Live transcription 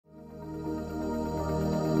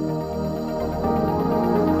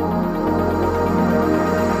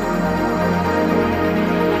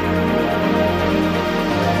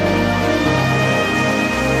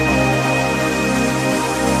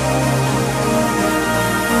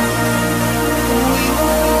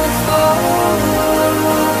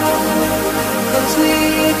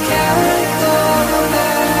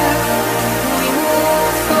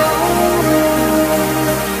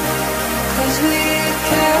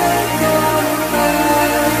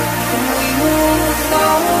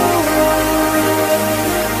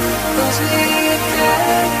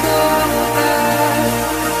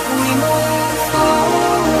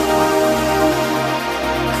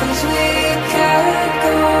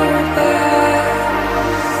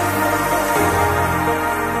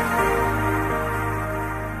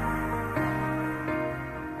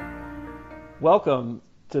Welcome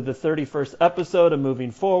to the 31st episode of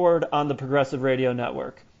Moving Forward on the Progressive Radio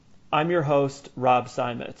Network. I'm your host, Rob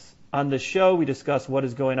Simons. On this show, we discuss what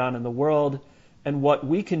is going on in the world and what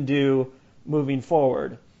we can do moving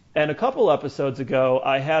forward. And a couple episodes ago,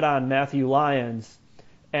 I had on Matthew Lyons,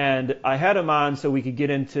 and I had him on so we could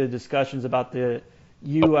get into discussions about the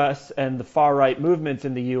U.S. and the far-right movements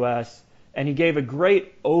in the U.S., and he gave a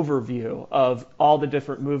great overview of all the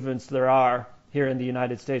different movements there are here in the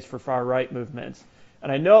United States for far-right movements. And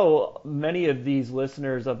I know many of these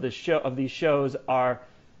listeners of these shows are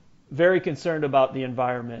very concerned about the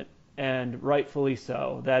environment, and rightfully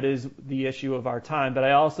so. That is the issue of our time. But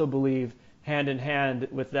I also believe hand in hand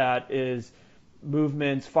with that is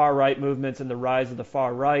movements, far-right movements, and the rise of the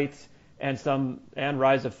far right and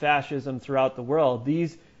rise of fascism throughout the world.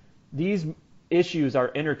 These issues are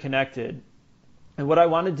interconnected. And what I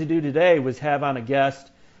wanted to do today was have on a guest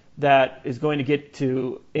that is going to get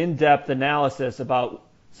to in-depth analysis about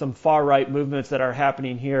some far-right movements that are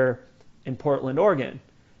happening here in Portland, Oregon,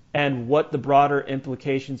 and what the broader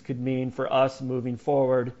implications could mean for us moving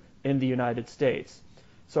forward in the United States.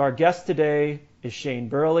 So our guest today is Shane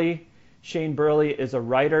Burley. Shane Burley is a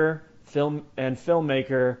writer,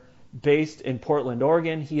 filmmaker based in Portland,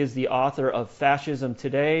 Oregon. He is the author of Fascism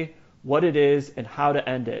Today, What It Is and How to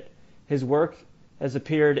End It. His work has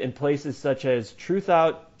appeared in places such as Truth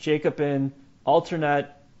Out, Jacobin, Alternet,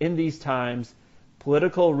 In These Times,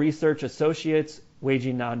 Political Research Associates,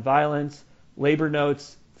 Waging Nonviolence, Labor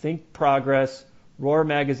Notes, Think Progress, Roar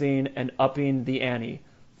Magazine, and Upping the Ante.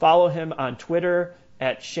 Follow him on Twitter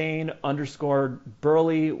at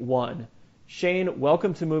Shane_Burley1. Shane,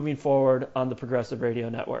 welcome to Moving Forward on the Progressive Radio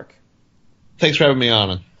Network. Thanks for having me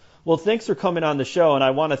on. Well, thanks for coming on the show, and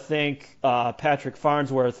I want to thank Patrick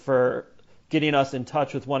Farnsworth for getting us in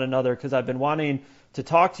touch with one another, because I've been wanting to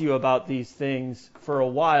talk to you about these things for a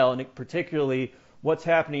while, and particularly what's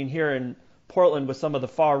happening here in Portland with some of the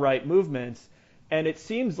far-right movements. And it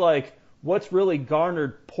seems like what's really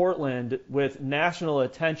garnered Portland with national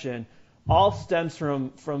attention all stems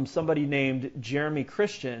from somebody named Jeremy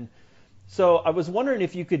Christian. So I was wondering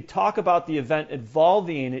if you could talk about the event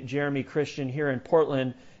involving Jeremy Christian here in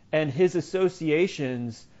Portland and his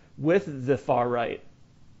associations with the far right.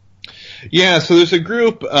 Yeah, so there's a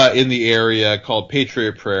group in the area called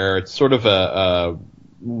Patriot Prayer. It's sort of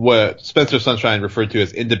what Spencer Sunshine referred to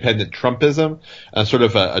as independent Trumpism, sort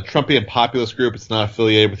of a Trumpian populist group. It's not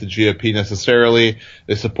affiliated with the GOP necessarily.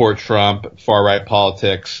 They support Trump, far-right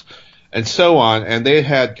politics, and so on. And they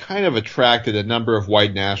had kind of attracted a number of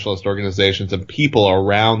white nationalist organizations and people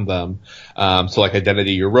around them. So like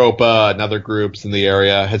Identity Europa and other groups in the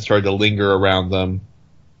area had started to linger around them.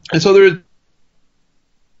 And so there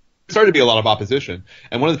started to be a lot of opposition.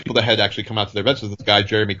 And one of the people that had actually come out to their events was this guy,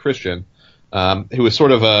 Jeremy Christian, who was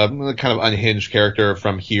sort of a kind of unhinged character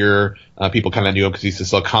from here. People kind of knew him because he used to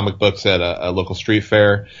sell comic books at a local street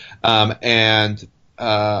fair. And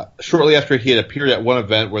shortly after he had appeared at one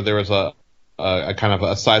event where there was a kind of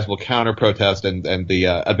a sizable counter protest, and the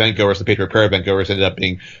event goers, the Patriot Prayer event goers, ended up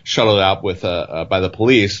being shuttled out by the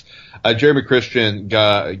police. Jeremy Christian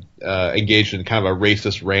got engaged in kind of a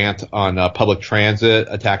racist rant on public transit,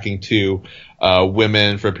 attacking two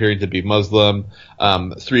women for appearing to be Muslim.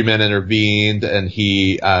 3 men intervened, and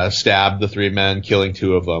he stabbed the 3 men, killing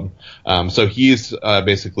 2 of them. So he's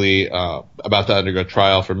basically about to undergo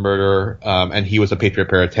trial for murder, and he was a Patriot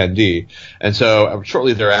Prayer attendee. And so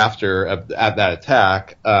shortly thereafter, at that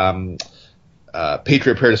attack,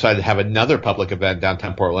 Patriot Prayer decided to have another public event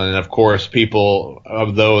downtown Portland, and of course people,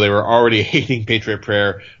 although they were already hating Patriot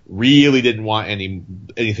Prayer, really didn't want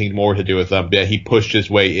anything more to do with them. But he pushed his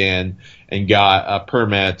way in and got a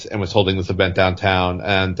permit and was holding this event downtown,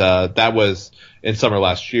 and that was in summer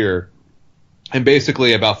last year. And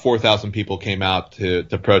basically about 4,000 people came out to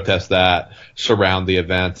protest that, surround the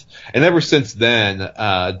event. And ever since then,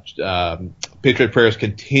 Patriot Prayer has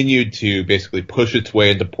continued to basically push its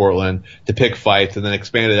way into Portland to pick fights, and then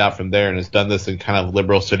expanded out from there, and has done this in kind of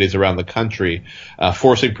liberal cities around the country,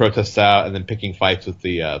 forcing protests out and then picking fights with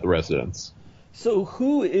the residents. So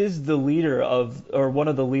who is the leader or one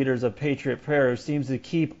of the leaders of Patriot Prayer who seems to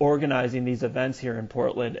keep organizing these events here in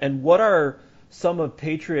Portland? And what are some of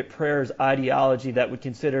Patriot Prayer's ideology that would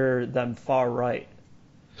consider them far right?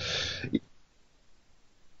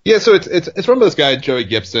 Yeah, so it's from this guy, Joey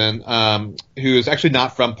Gibson, who's actually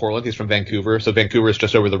not from Portland. He's from Vancouver. So Vancouver is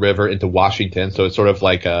just over the river into Washington. So it's sort of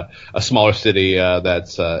like a smaller city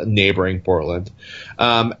that's neighboring Portland.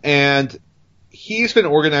 And he's been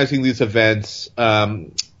organizing these events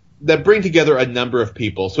that bring together a number of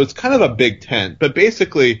people. So it's kind of a big tent. But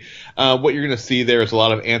basically, what you're going to see there is a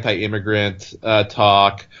lot of anti-immigrant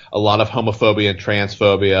talk, a lot of homophobia and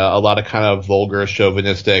transphobia, a lot of kind of vulgar,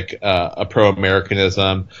 chauvinistic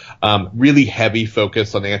pro-Americanism, really heavy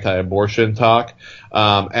focus on anti-abortion talk.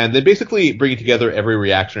 And they basically bring together every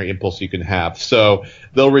reactionary impulse you can have. So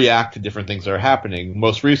they'll react to different things that are happening.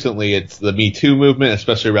 Most recently, it's the Me Too movement,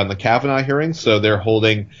 especially around the Kavanaugh hearings. So they're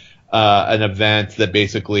holding an event that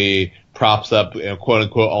basically props up, quote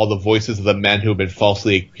unquote, all the voices of the men who have been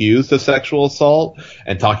falsely accused of sexual assault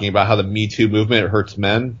and talking about how the Me Too movement hurts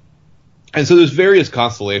men. And so there's various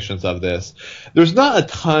constellations of this. There's not a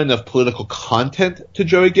ton of political content to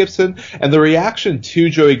Joey Gibson, and the reaction to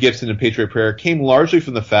Joey Gibson and Patriot Prayer came largely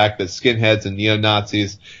from the fact that skinheads and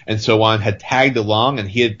neo-Nazis and so on had tagged along, and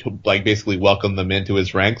he had basically welcomed them into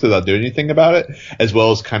his ranks without doing anything about it, as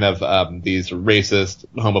well as kind of these racist,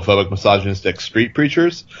 homophobic, misogynistic street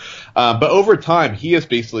preachers. But over time, he has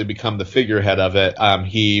basically become the figurehead of it.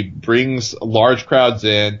 He brings large crowds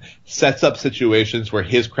in, sets up situations where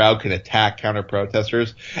his crowd can attack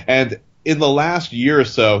counter-protesters, and in the last year or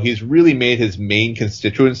so, he's really made his main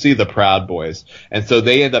constituency the Proud Boys. And so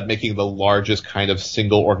they end up making the largest kind of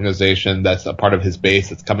single organization that's a part of his base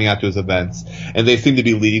that's coming out to his events, and they seem to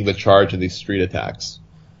be leading the charge in these street attacks.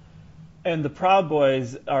 And the Proud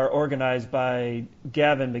Boys are organized by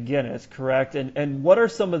Gavin McInnes, correct? And what are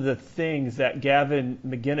some of the things that Gavin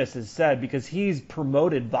McInnes has said? Because he's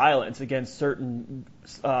promoted violence against certain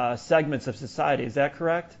segments of society. Is that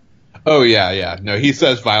correct? Oh, yeah. No, he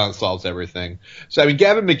says violence solves everything. So, I mean,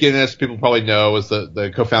 Gavin McInnes, people probably know, was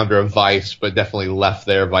the co-founder of Vice, but definitely left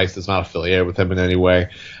there. Vice is not affiliated with him in any way.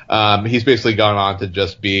 He's basically gone on to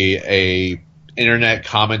just be a internet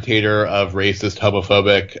commentator of racist,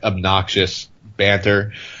 homophobic, obnoxious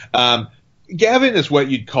banter. Gavin is what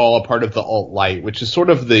you'd call a part of the alt-right, which is sort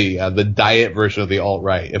of the diet version of the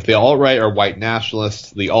alt-right. If the alt-right are white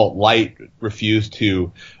nationalists, the alt-right refuse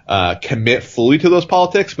to commit fully to those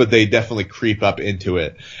politics, but they definitely creep up into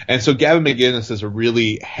it. And so Gavin McInnes is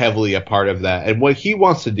really heavily a part of that. And what he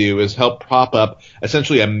wants to do is help prop up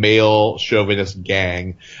essentially a male chauvinist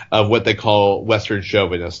gang of what they call Western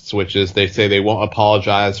chauvinists, which is they say they won't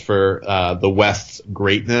apologize for the West's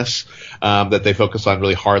greatness, that they focus on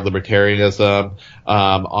really hard libertarianism,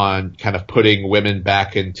 on kind of putting women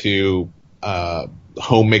back into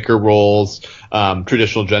homemaker roles,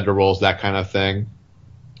 traditional gender roles, that kind of thing.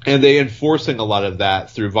 And they enforcing a lot of that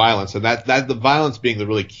through violence, and that the violence being the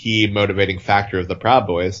really key motivating factor of the Proud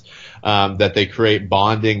Boys, that they create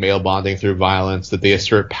bonding, male bonding through violence, that they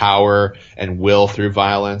assert power and will through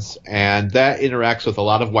violence, and that interacts with a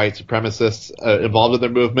lot of white supremacists involved in their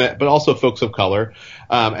movement, but also folks of color.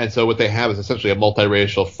 And so what they have is essentially a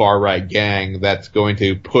multiracial far-right gang that's going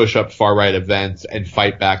to push up far-right events and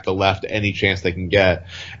fight back the left any chance they can get.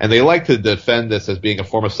 And they like to defend this as being a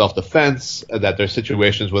form of self-defense, that there's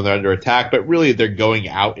situations when they're under attack, but really they're going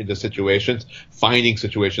out into situations, finding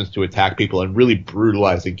situations to attack people and really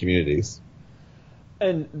brutalizing communities.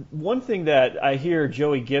 And one thing that I hear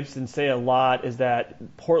Joey Gibson say a lot is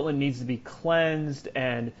that Portland needs to be cleansed,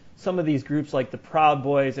 and some of these groups like the Proud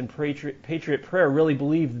Boys and Patriot Prayer really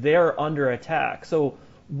believe they're under attack. So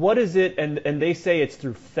what is it? And they say it's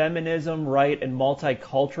through feminism, right, and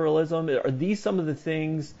multiculturalism. Are these some of the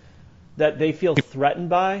things that they feel threatened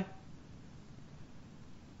by?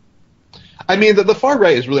 I mean, the far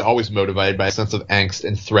right is really always motivated by a sense of angst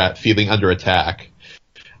and threat, feeling under attack.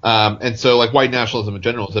 And so, like, white nationalism in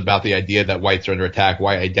general is about the idea that whites are under attack,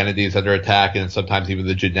 white identity is under attack, and sometimes even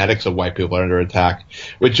the genetics of white people are under attack.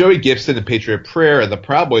 With Joey Gibson and Patriot Prayer and the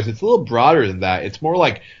Proud Boys, it's a little broader than that. It's more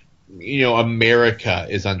like, America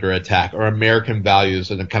is under attack, or American values,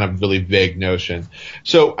 and a kind of really vague notion.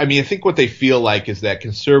 So, I mean, I think what they feel like is that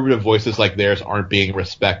conservative voices like theirs aren't being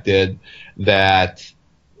respected, that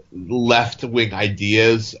left-wing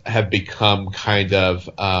ideas have become kind of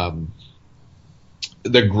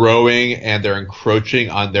they're growing and they're encroaching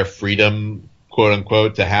on their freedom, quote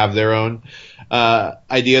unquote, to have their own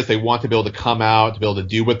ideas. They want to be able to come out, to be able to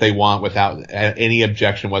do what they want without any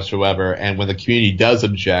objection whatsoever. And when the community does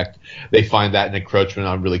object, they find that an encroachment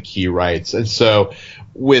on really key rights. And so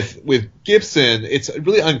with Gibson, it's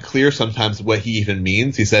really unclear sometimes what he even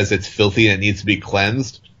means. He says it's filthy and it needs to be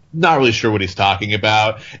cleansed. Not really sure what he's talking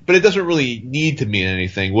about, but it doesn't really need to mean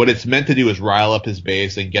anything. What it's meant to do is rile up his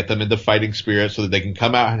base and get them into fighting spirit so that they can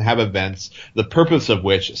come out and have events, the purpose of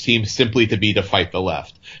which seems simply to be to fight the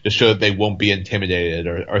left, to show that they won't be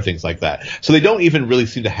intimidated or things like that. So they don't even really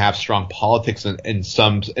seem to have strong politics in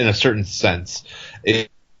a certain sense.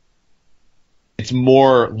 It's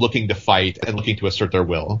more looking to fight and looking to assert their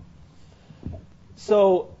will.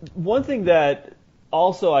 So one thing that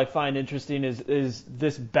also I find interesting is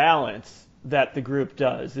this balance that the group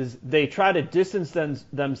does. Is they try to distance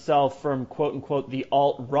themselves from quote unquote the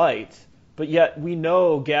alt-right, but yet we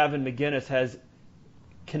know Gavin McInnes has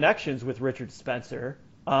connections with Richard Spencer.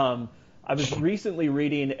 I was recently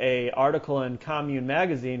reading a article in Commune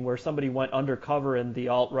magazine where somebody went undercover in the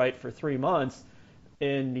alt-right for 3 months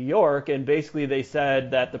in New York, and basically they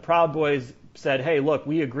said that the Proud Boys said, hey, look,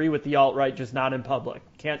 we agree with the alt-right, just not in public.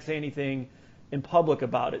 Can't say anything in public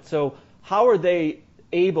about it. So how are they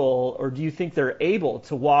able, or do you think they're able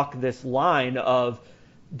to walk this line of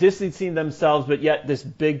distancing themselves, but yet this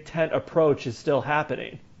big tent approach is still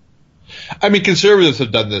happening? I mean, conservatives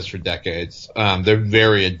have done this for decades. They're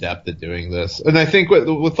very adept at doing this. And I think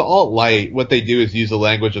with the alt-right, what they do is use the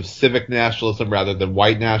language of civic nationalism rather than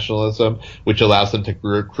white nationalism, which allows them to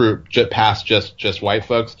recruit past just white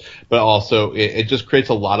folks. But also, it just creates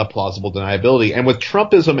a lot of plausible deniability. And with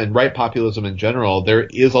Trumpism and right populism in general, there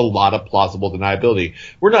is a lot of plausible deniability.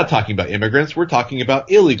 We're not talking about immigrants. We're talking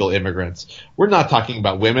about illegal immigrants. We're not talking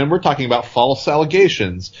about women. We're talking about false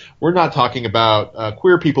allegations. We're not talking about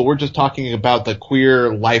queer people. We're just talking about the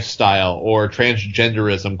queer lifestyle or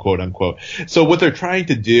transgenderism, quote unquote. So what they're trying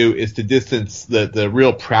to do is to distance the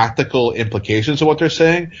real practical implications of what they're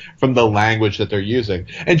saying from the language that they're using.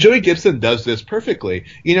 And Joey Gibson does this perfectly.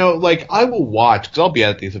 You know, like I will watch, because I'll be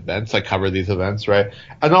at these events, I cover these events, right?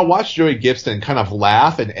 And I'll watch Joey Gibson kind of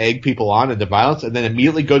laugh and egg people on into violence and then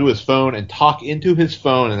immediately go to his phone and talk into his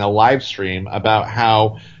phone in a live stream about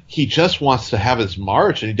how he just wants to have his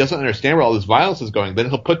march and he doesn't understand where all this violence is going. Then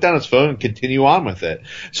he'll put down his phone and continue on with it.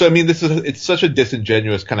 So, I mean, it's such a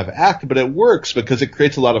disingenuous kind of act, but it works because it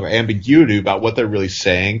creates a lot of ambiguity about what they're really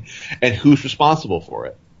saying and who's responsible for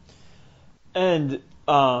it. And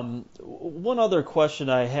one other question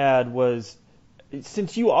I had was,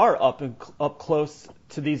 since you are up close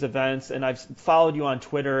to these events, and I've followed you on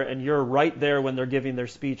Twitter, and you're right there when they're giving their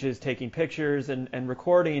speeches, taking pictures and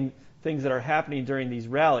recording things that are happening during these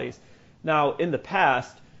rallies. Now, in the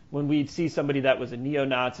past, when we'd see somebody that was a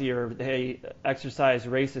neo-Nazi or they exercised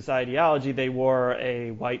racist ideology, they wore a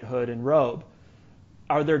white hood and robe.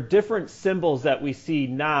 Are there different symbols that we see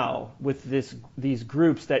now with these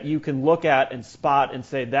groups that you can look at and spot and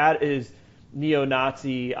say that is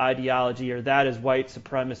neo-Nazi ideology or that is white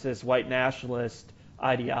supremacist, white nationalist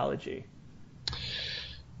ideology?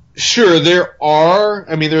 Sure, there are.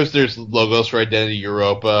 I mean, there's Logos for Identity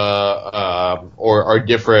Europa, or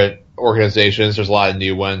different organizations. There's a lot of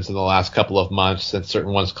new ones in the last couple of months since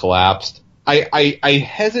certain ones collapsed. I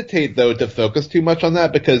hesitate though to focus too much on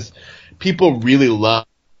that because people really love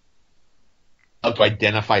to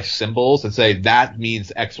identify symbols and say that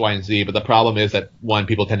means X, Y, and Z. But the problem is that one,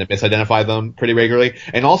 people tend to misidentify them pretty regularly,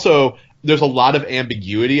 and also there's a lot of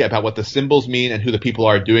ambiguity about what the symbols mean and who the people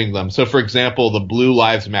are doing them. So, for example, the Blue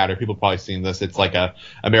Lives Matter, people have probably seen this. It's like a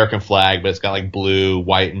American flag, but it's got like blue,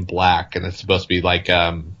 white, and black, and it's supposed to be like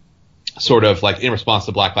sort of like in response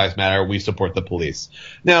to Black Lives Matter, we support the police.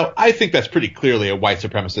 Now, I think that's pretty clearly a white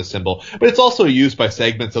supremacist symbol, but it's also used by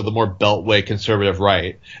segments of the more beltway conservative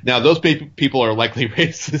right. Now, those people are likely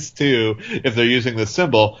racist too if they're using this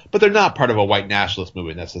symbol, but they're not part of a white nationalist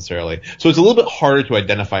movement necessarily. So it's a little bit harder to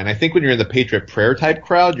identify. And I think when you're in the Patriot Prayer type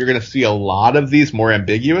crowd, you're going to see a lot of these more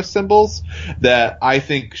ambiguous symbols that I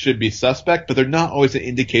think should be suspect, but they're not always an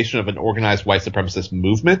indication of an organized white supremacist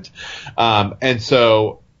movement. And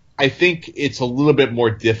so I think it's a little bit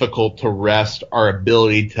more difficult to rest our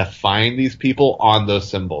ability to find these people on those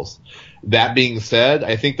symbols. That being said,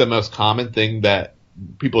 I think the most common thing that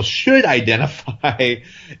people should identify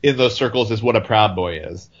in those circles is what a Proud Boy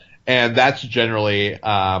is. And that's generally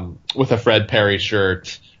with a Fred Perry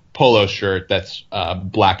shirt, polo shirt that's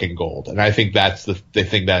black and gold. And I think that's the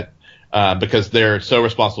thing that because they're so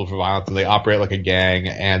responsible for violence and they operate like a gang,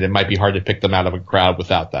 and it might be hard to pick them out of a crowd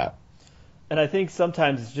without that. And I think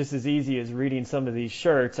sometimes it's just as easy as reading some of these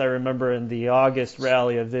shirts. I remember in the August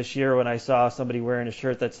rally of this year when I saw somebody wearing a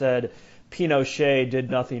shirt that said, Pinochet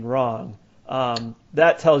did nothing wrong.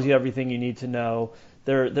 That tells you everything you need to know.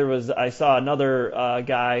 I saw another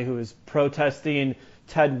guy who was protesting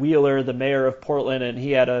Ted Wheeler, the mayor of Portland, and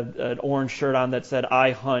he had an orange shirt on that said,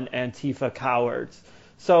 I hunt Antifa cowards.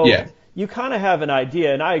 So yeah. You kind of have an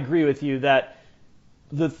idea, and I agree with you that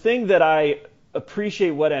the thing that I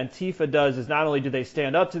appreciate what Antifa does is not only do they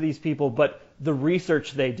stand up to these people, but the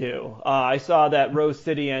research they do. I saw that Rose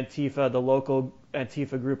City Antifa, the local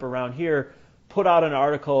Antifa group around here, put out an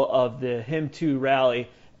article of the Him Too rally,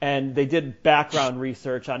 and they did background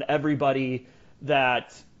research on everybody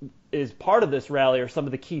that is part of this rally or some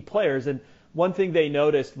of the key players. And one thing they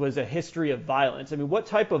noticed was a history of violence. I mean, what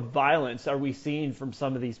type of violence are we seeing from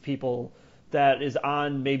some of these people that is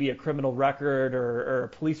on maybe a criminal record or a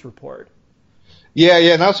police report? Yeah,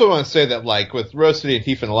 and I also want to say that, like, with Rose City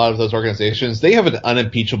Antifa and a lot of those organizations, they have an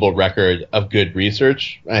unimpeachable record of good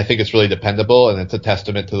research, and I think it's really dependable, and it's a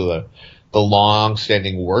testament to the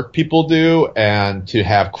long-standing work people do and to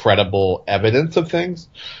have credible evidence of things.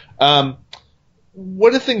 One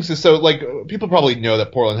of the things is, so, like, people probably know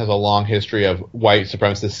that Portland has a long history of white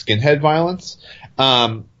supremacist skinhead violence.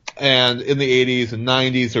 And in the 80s and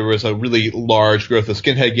 90s, there was a really large growth of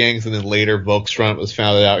skinhead gangs, and then later Volksfront was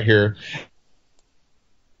founded out here.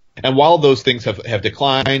 And while those things have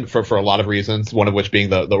declined for a lot of reasons, one of which being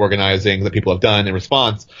the organizing that people have done in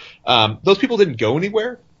response, those people didn't go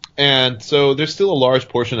anywhere. And so there's still a large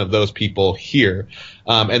portion of those people here.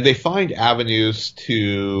 And they find avenues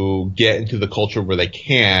to get into the culture where they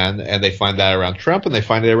can, and they find that around Trump, and they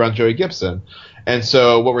find it around Joey Gibson. And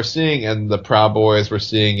so what we're seeing in the Proud Boys, we're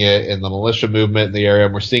seeing it in the militia movement in the area,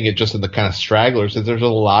 and we're seeing it just in the kind of stragglers, is there's a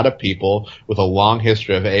lot of people with a long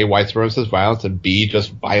history of A, white supremacist violence, and B,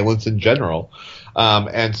 just violence in general.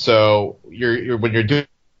 And so when you're doing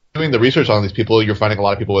the research on these people, you're finding a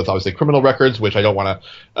lot of people with obviously criminal records, which I don't want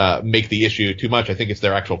to make the issue too much. I think it's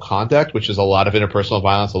their actual conduct, which is a lot of interpersonal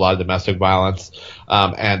violence, a lot of domestic violence,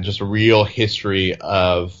 and just a real history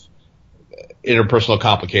of interpersonal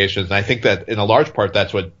complications. And I think that in a large part,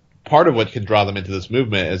 that's what part of what can draw them into this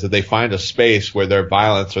movement, is that they find a space where their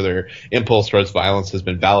violence or their impulse towards violence has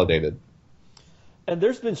been validated. And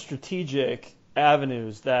there's been strategic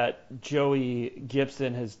avenues that Joey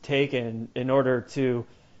Gibson has taken in order to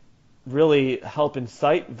really help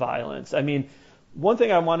incite violence. I mean, one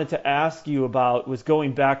thing I wanted to ask you about was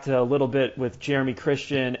going back to a little bit with Jeremy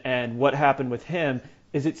Christian and what happened with him,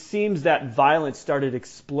 is it seems that violence started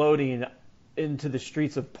exploding into the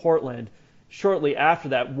streets of Portland shortly after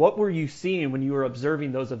that. What were you seeing when you were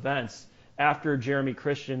observing those events after Jeremy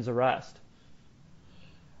Christian's arrest?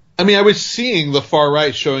 I mean, I was seeing the far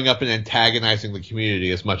right showing up and antagonizing the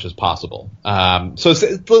community as much as possible. So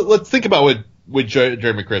let's think about with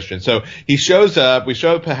Jeremy Christian. So he shows up, we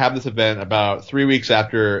show up to have this event about 3 weeks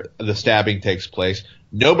after the stabbing takes place.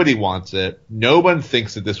 Nobody wants it. No one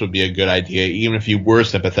thinks that this would be a good idea, even if you were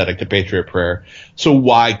sympathetic to Patriot Prayer. So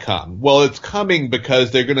why come? Well, it's coming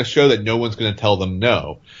because they're going to show that no one's going to tell them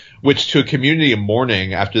no, which to a community in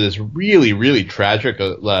mourning after this really, really tragic,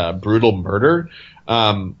 brutal murder,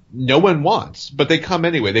 no one wants. But they come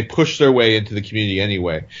anyway. They push their way into the community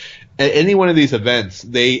anyway. At any one of these events,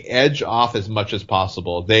 they edge off as much as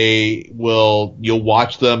possible. You'll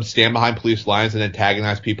watch them stand behind police lines and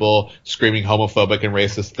antagonize people screaming homophobic and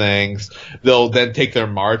racist things. They'll then take their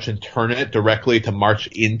march and turn it directly to march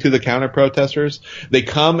into the counter protesters. They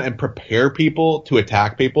come and prepare people to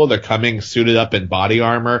attack people. They're coming suited up in body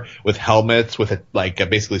armor with helmets, with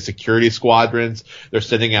basically security squadrons. They're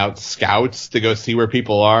sending out scouts to go see where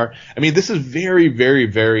people are. I mean, this is very, very,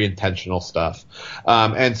 very intentional stuff.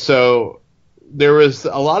 And so there was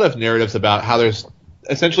a lot of narratives about how there's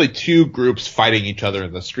essentially two groups fighting each other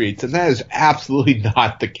in the streets, and that is absolutely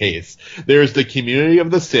not the case. There's the community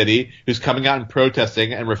of the city who's coming out and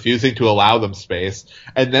protesting and refusing to allow them space,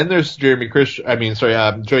 and then there's Joey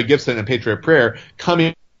Gibson and Patriot Prayer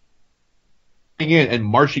coming in and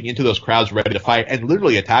marching into those crowds ready to fight and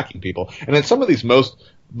literally attacking people. And in some of these most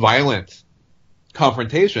violent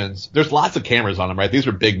confrontations, there's lots of cameras on them, right? These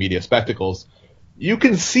are big media spectacles. You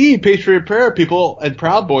can see Patriot Prayer people and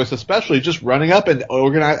Proud Boys especially just running up and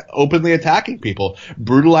openly attacking people,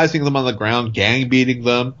 brutalizing them on the ground, gang beating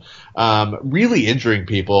them, really injuring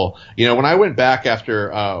people. You know, when I went back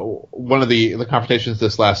after one of the confrontations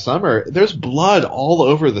this last summer, there's blood all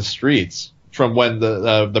over the streets from when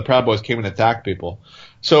the Proud Boys came and attacked people.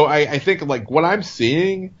 So I think like what I'm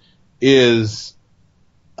seeing is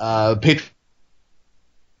Patriot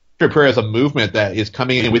Prayer as a movement that is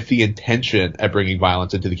coming in with the intention of bringing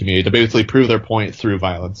violence into the community to basically prove their point through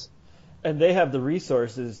violence. And they have the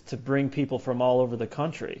resources to bring people from all over the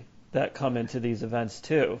country that come into these events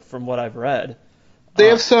too, from what I've read. They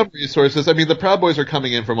have some resources. I mean, the Proud Boys are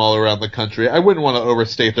coming in from all around the country. I wouldn't want to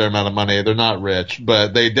overstate their amount of money. They're not rich,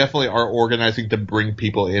 but they definitely are organizing to bring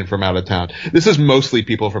people in from out of town. This is mostly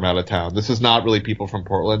people from out of town. This is not really people from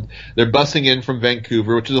Portland. They're busing in from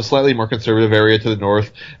Vancouver, which is a slightly more conservative area to the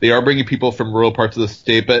north. They are bringing people from rural parts of the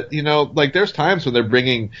state, but, you know, like there's times when they're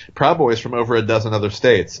bringing Proud Boys from over a dozen other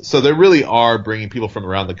states. So they really are bringing people from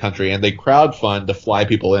around the country, and they crowdfund to fly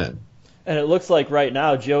people in. And it looks like right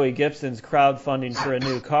now Joey Gibson's crowdfunding for a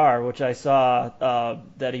new car, which I saw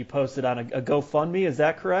that he posted on a GoFundMe. Is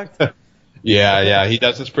that correct? Yeah, he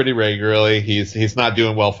does this pretty regularly. He's not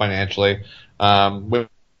doing well financially,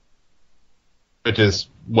 which is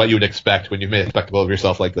what you would expect when you've made a spectacle of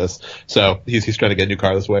yourself like this. So he's trying to get a new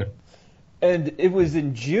car this way. And it was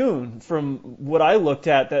in June, from what I looked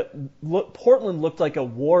at, that Portland looked like a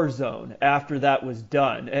war zone after that was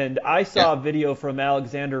done. And I saw a video from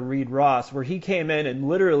Alexander Reed Ross where he came in and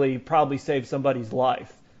literally probably saved somebody's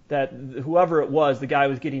life. That whoever it was, the guy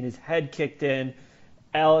was getting his head kicked in.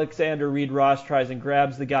 Alexander Reed Ross tries and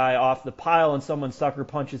grabs the guy off the pile, and someone sucker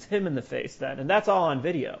punches him in the face then. And that's all on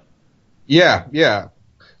video. Yeah.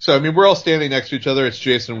 So, I mean, we're all standing next to each other. It's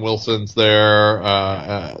Jason Wilson's there,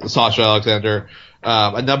 Sasha Alexander,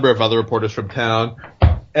 a number of other reporters from town.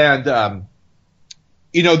 And,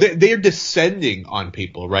 they're descending on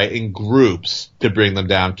people, right, in groups to bring them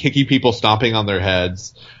down, kicking people, stomping on their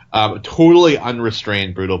heads, totally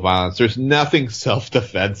unrestrained, brutal violence. There's nothing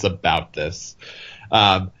self-defense about this.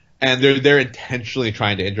 And they're intentionally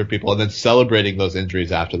trying to injure people and then celebrating those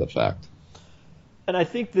injuries after the fact. And I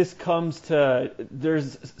think this comes to,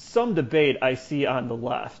 there's some debate I see on the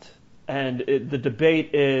left, and the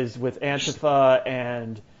debate is with Antifa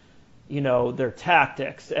and, their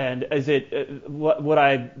tactics. And is it what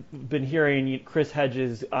I've been hearing Chris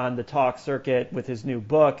Hedges on the talk circuit with his new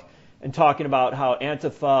book and talking about how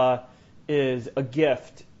Antifa is a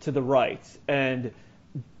gift to the right. And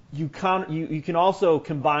you can also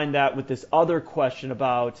combine that with this other question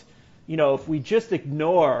about, if we just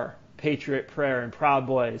ignore Patriot Prayer and Proud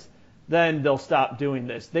Boys, then they'll stop doing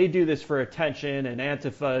this. They do this for attention, and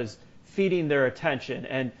Antifa is feeding their attention.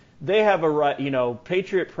 And they have a right,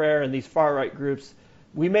 Patriot Prayer and these far-right groups,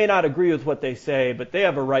 we may not agree with what they say, but they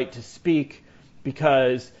have a right to speak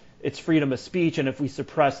because it's freedom of speech, and if we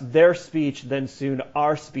suppress their speech, then soon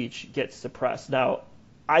our speech gets suppressed. Now,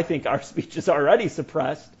 I think our speech is already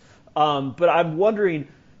suppressed, but I'm wondering,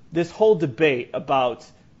 this whole debate about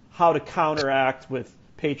how to counteract with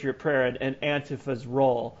Patriot Prayer and Antifa's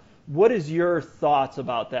role. What is your thoughts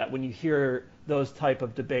about that when you hear those type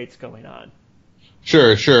of debates going on?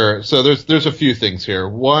 Sure. So there's a few things here.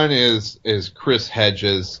 One is Chris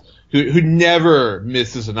Hedges, who never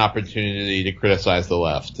misses an opportunity to criticize the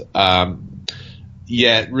left.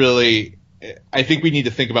 Yet really, I think we need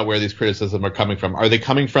to think about where these criticisms are coming from. Are they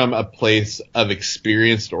coming from a place of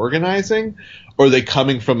experienced organizing, or are they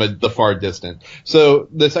coming from the far distant? So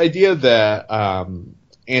this idea that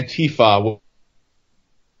Antifa,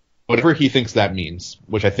 whatever he thinks that means,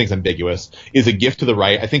 which I think is ambiguous, is a gift to the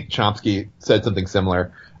right. I think Chomsky said something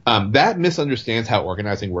similar. That misunderstands how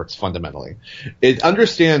organizing works fundamentally. It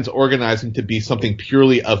understands organizing to be something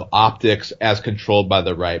purely of optics as controlled by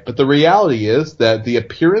the right. But the reality is that the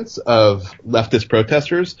appearance of leftist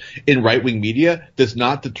protesters in right-wing media does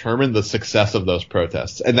not determine the success of those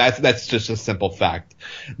protests. And that's just a simple fact.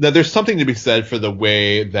 Now, there's something to be said for the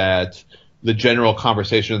way that the general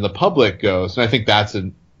conversation in the public goes. And I think that's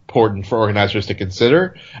important for organizers to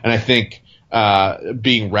consider. And I think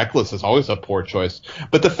being reckless is always a poor choice.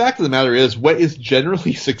 But the fact of the matter is, what is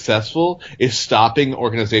generally successful is stopping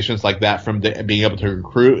organizations like that from being able to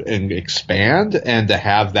recruit and expand and to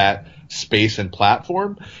have that space and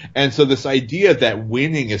platform. And so this idea that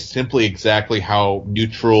winning is simply exactly how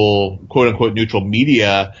neutral, quote unquote, neutral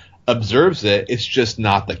media observes it, it's just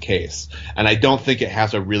not the case. And I don't think it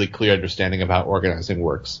has a really clear understanding of how organizing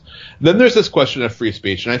works. Then there's this question of free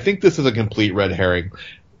speech, and I think this is a complete red herring.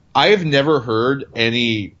 I have never heard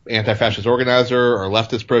any anti-fascist organizer or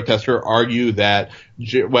leftist protester argue that,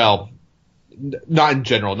 well, not in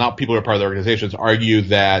general, not people who are part of the organizations, argue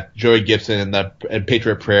that Joey Gibson and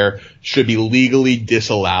Patriot Prayer should be legally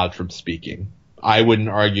disallowed from speaking. I wouldn't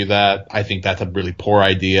argue that. I think that's a really poor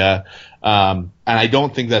idea. And I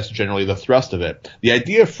don't think that's generally the thrust of it. The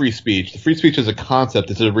idea of free speech is a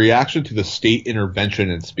concept. It's a reaction to the state intervention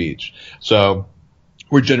in speech. So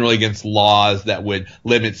we're generally against laws that would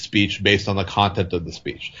limit speech based on the content of the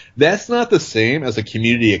speech. That's not the same as a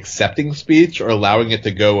community accepting speech or allowing it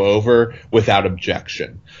to go over without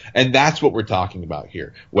objection. And that's what we're talking about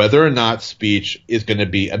here, whether or not speech is going to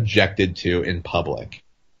be objected to in public.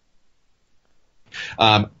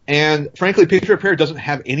 And frankly, Patriot Prayer doesn't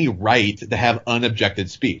have any right to have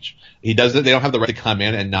unobjected speech. They don't have the right to come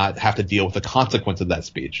in and not have to deal with the consequence of that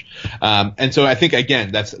speech. And so I think,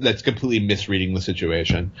 again, that's completely misreading the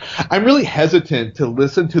situation. I'm really hesitant to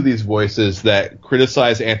listen to these voices that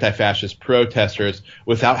criticize anti-fascist protesters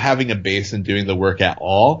without having a base in doing the work at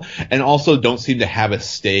all, and also don't seem to have a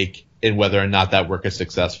stake in whether or not that work is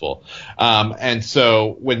successful. And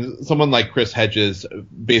so when someone like Chris Hedges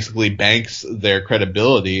basically banks their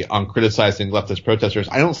credibility on criticizing leftist protesters,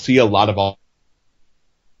 I don't see a lot of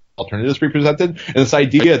alternatives be presented. And this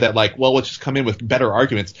idea that like, well, let's just come in with better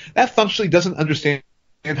arguments, that functionally doesn't understand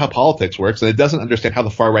how politics works, and it doesn't understand how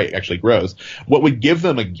the far right actually grows. What would give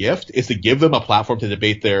them a gift is to give them a platform to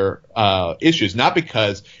debate their issues, not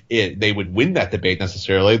because they would win that debate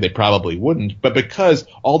necessarily, they probably wouldn't, but because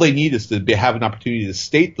all they need is to have an opportunity to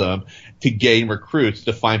state them, to gain recruits,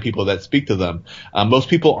 to find people that speak to them. Most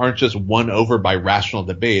people aren't just won over by rational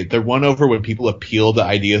debate. They're won over when people appeal to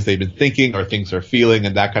ideas they've been thinking or things they're feeling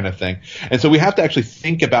and that kind of thing. And so we have to actually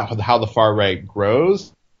think about how the far right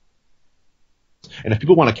grows. And if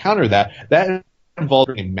people want to counter that, that involves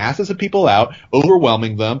bringing masses of people out,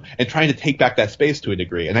 overwhelming them, and trying to take back that space to a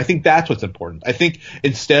degree. And I think that's what's important. I think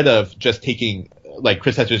instead of just taking like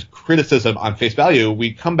Chris Hedges' criticism on face value,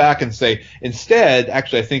 we come back and say, instead,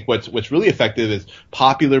 actually, I think what's really effective is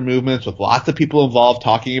popular movements with lots of people involved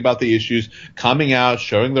talking about the issues, coming out,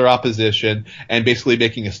 showing their opposition, and basically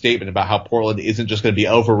making a statement about how Portland isn't just going to be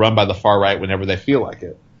overrun by the far right whenever they feel like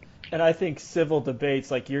it. And I think civil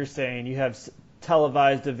debates, like you're saying, you have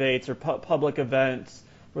televised debates or public events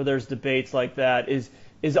where there's debates like that is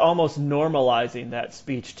almost normalizing that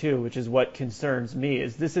speech too, which is what concerns me.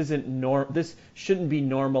 Is this shouldn't be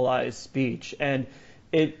normalized speech, and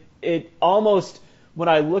it almost, when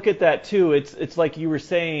I look at that too, it's like you were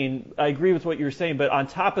saying. I agree with what you were saying, but on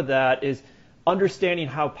top of that is understanding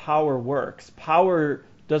how power works. Power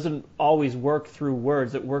doesn't always work through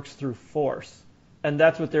words; it works through force, and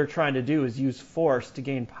that's what they're trying to do, is use force to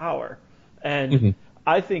gain power. And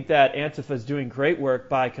I think that Antifa is doing great work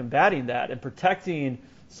by combating that and protecting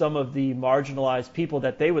some of the marginalized people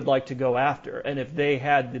that they would like to go after. And if they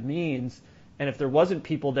had the means, and if there wasn't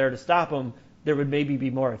people there to stop them, there would maybe be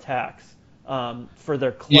more attacks for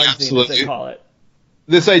their cleansing, as they call it.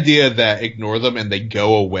 This idea that ignore them and they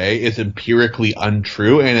go away is empirically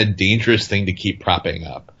untrue and a dangerous thing to keep propping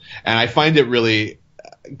up. And I find it really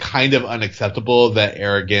kind of unacceptable that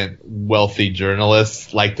arrogant, wealthy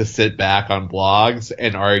journalists like to sit back on blogs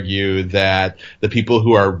and argue that the people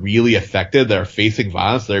who are really affected, that are facing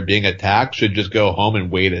violence, that are being attacked, should just go home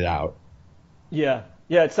and wait it out. Yeah,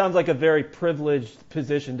 it sounds like a very privileged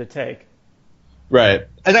position to take. Right.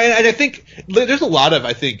 And I think there's a lot of,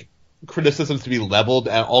 criticisms to be leveled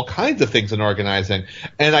at all kinds of things in organizing.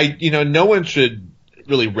 And no one should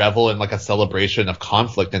really revel in like a celebration of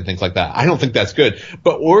conflict and things like that. I don't think that's good.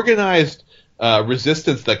 But organized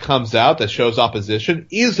resistance that comes out, that shows opposition,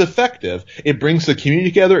 is effective. It brings the community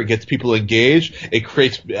together. It gets people engaged. It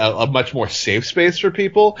creates a much more safe space for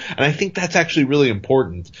people. And I think that's actually really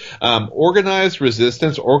important. Organized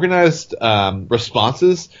resistance, organized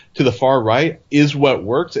responses to the far right is what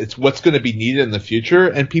works. It's what's going to be needed in the future.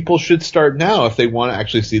 And people should start now if they want to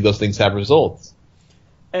actually see those things have results.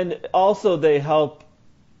 And also they help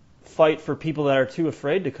fight for people that are too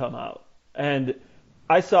afraid to come out. And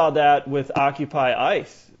I saw that with Occupy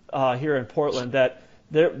ICE here in Portland, that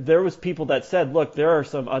there was people that said, look, there are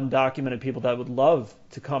some undocumented people that would love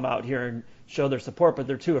to come out here and show their support, but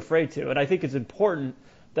they're too afraid to. And I think it's important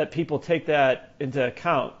that people take that into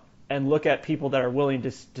account and look at people that are willing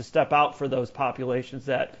to step out for those populations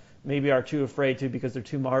that maybe are too afraid to because they're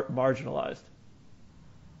too marginalized.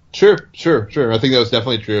 Sure. I think that was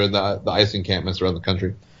definitely true in the ICE encampments around the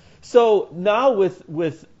country. So now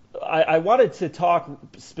I wanted to talk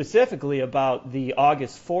specifically about the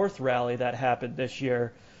August 4th rally that happened this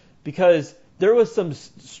year, because there was some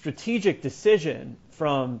strategic decision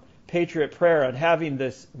from Patriot Prayer on having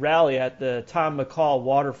this rally at the Tom McCall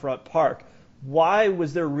Waterfront Park. Why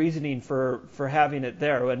was there reasoning for having it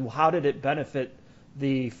there, and how did it benefit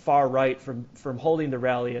the far right from holding the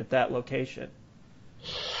rally at that location?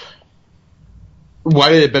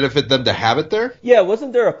 Why did it benefit them to have it there? Yeah,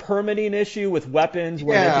 wasn't there a permitting issue with weapons?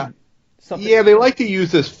 They like to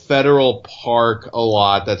use this federal park a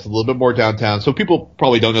lot. That's a little bit more downtown. So people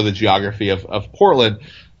probably don't know the geography of Portland.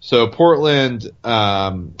 So Portland,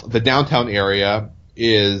 the downtown area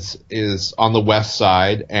is on the west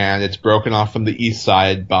side, and it's broken off from the east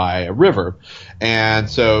side by a river. And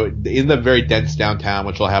so in the very dense downtown,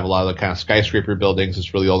 which will have a lot of the kind of skyscraper buildings,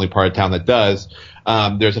 it's really the only part of town that does,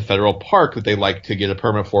 there's a federal park that they like to get a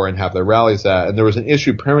permit for and have their rallies at. And there was an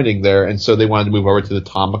issue permitting there, and so they wanted to move over to the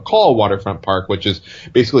Tom McCall Waterfront Park, which is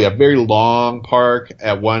basically a very long park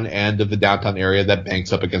at one end of the downtown area that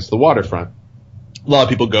banks up against the waterfront. a lot of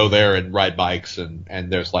people go there and ride bikes,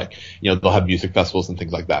 and there's like, they'll have music festivals and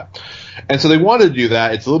things like that. And so they wanted to do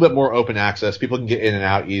that. It's a little bit more open access. People can get in and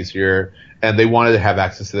out easier, and they wanted to have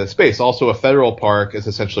access to that space. Also, a federal park is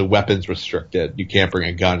essentially weapons restricted. You can't bring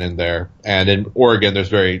a gun in there. And in Oregon, there's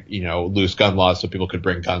very, loose gun laws, so people could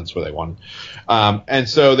bring guns where they want. And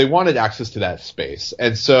so they wanted access to that space.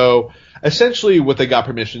 And so essentially what they got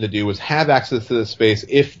permission to do was have access to the space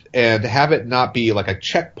and have it not be like a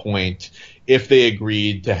checkpoint if they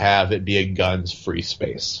agreed to have it be a guns-free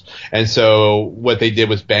space. And so what they did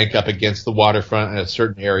was bank up against the waterfront in a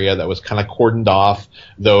certain area that was kind of cordoned off,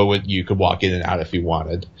 though you could walk in and out if you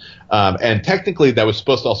wanted. And technically that was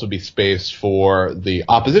supposed to also be space for the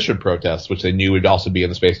opposition protests, which they knew would also be in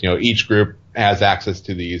the space. Each group has access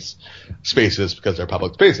to these spaces because they're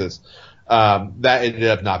public spaces. That ended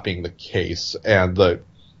up not being the case, and the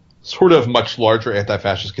sort of much larger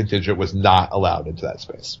anti-fascist contingent was not allowed into that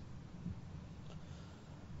space.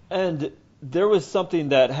 And there was something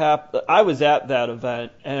that happened. I was at that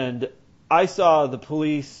event, and I saw the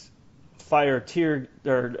police fire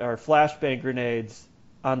or flashbang grenades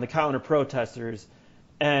on the counter protesters,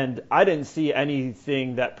 and I didn't see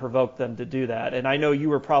anything that provoked them to do that. And I know you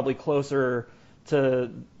were probably closer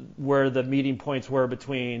to where the meeting points were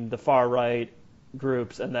between the far right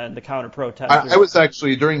groups and then the counter protesters. I was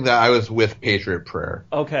actually, during that, I was with Patriot Prayer.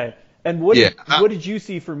 Okay. And what did you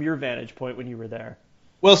see from your vantage point when you were there?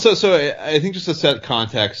 Well, so I think just to set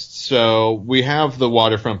context, so we have the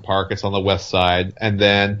waterfront park. It's on the west side, and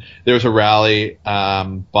then there's a rally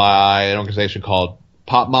by an organization called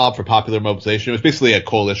Pop Mob for Popular Mobilization. It was basically a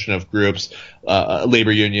coalition of groups,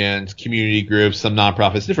 labor unions, community groups, some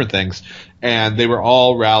nonprofits, different things, and they were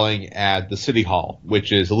all rallying at the city hall,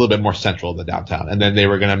 which is a little bit more central than downtown. And then they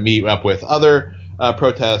were going to meet up with other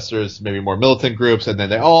protesters, maybe more militant groups, and then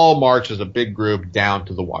they all march as a big group down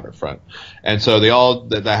to the waterfront. And so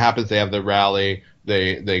that happens. They have the rally,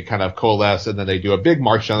 they kind of coalesce, and then they do a big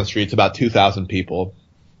march down the streets, about 2,000 people,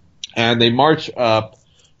 and they march up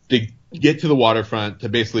to get to the waterfront to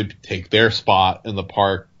basically take their spot in the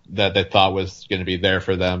park that they thought was going to be there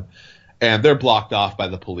for them. And they're blocked off by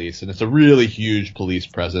the police, and it's a really huge police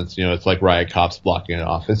presence. It's like riot cops blocking it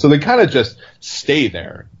off. And so they kind of just stay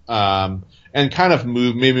there. And kind of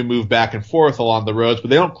move back and forth along the roads, but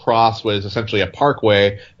they don't cross what is essentially a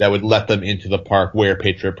parkway that would let them into the park where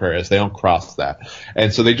Patriot Prayer is. They don't cross that.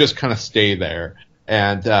 And so they just kind of stay there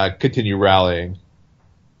and continue rallying.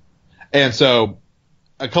 And so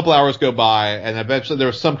a couple hours go by, and eventually there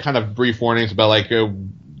was some kind of brief warnings about like,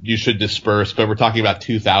 you should disperse, but we're talking about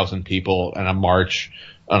 2,000 people in a march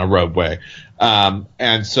on a roadway.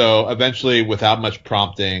 And so eventually, without much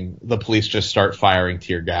prompting, the police just start firing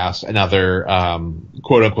tear gas and other,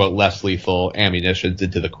 quote unquote, less lethal ammunitions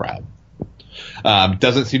into the crowd.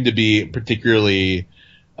 Doesn't seem to be particularly,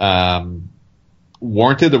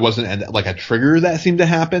 warranted. There wasn't like a trigger that seemed to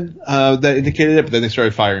happen, that indicated it, but then they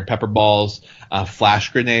started firing pepper balls,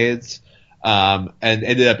 flash grenades, and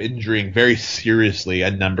ended up injuring very seriously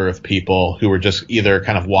a number of people who were just either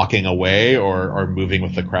kind of walking away or moving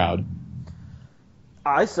with the crowd.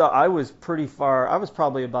 I was pretty far. I was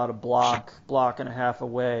probably about a block and a half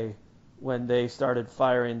away when they started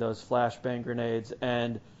firing those flashbang grenades,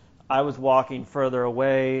 and I was walking further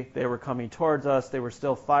away. They were coming towards us. They were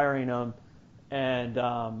still firing them, and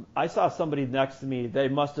I saw somebody next to me. They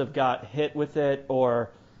must have got hit with it, or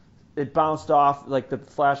it bounced off, like the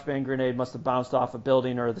flashbang grenade must have bounced off a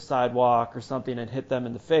building or the sidewalk or something and hit them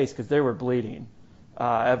in the face, because they were bleeding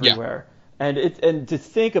everywhere. Yeah. And to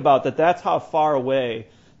think about that, that's how far away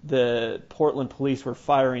the Portland police were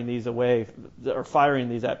firing these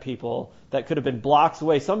at people that could have been blocks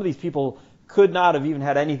away. Some of these people could not have even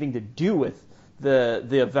had anything to do with the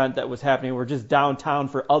event that was happening. We're just downtown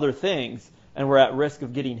for other things, and we're at risk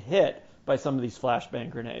of getting hit by some of these flashbang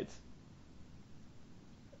grenades.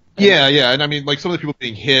 Yeah, and I mean, like, some of the people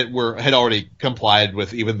being hit had already complied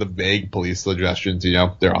with even the vague police suggestions.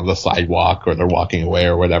 They're on the sidewalk or they're walking away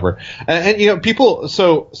or whatever. And people,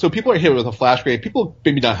 so people are hit with a flash grenade. People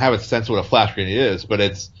maybe don't have a sense of what a flash grenade is, but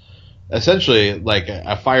it's essentially like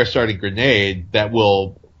a fire-starting grenade that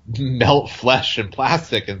will melt flesh and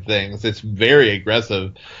plastic and things. It's very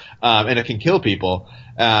aggressive, and it can kill people.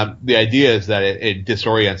 The idea is that it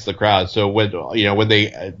disorients the crowd. So when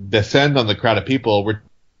they descend on the crowd of people, we're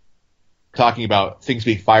talking about things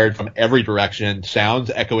being fired from every direction, sounds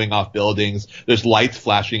echoing off buildings. There's lights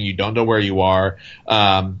flashing. You don't know where you are.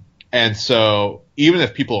 And so even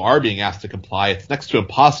if people are being asked to comply, it's next to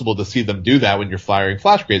impossible to see them do that when you're firing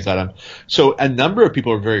flash grenades at them. So a number of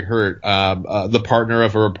people are very hurt. The partner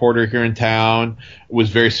of a reporter here in town was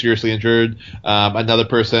very seriously injured. Another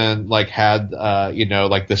person had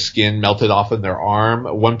the skin melted off in their arm.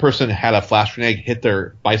 One person had a flash grenade hit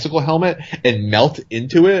their bicycle helmet and melt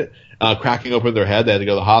into it, cracking open their head. They had to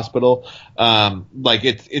go to the hospital.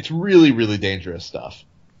 It's really, really dangerous stuff.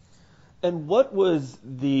 And what was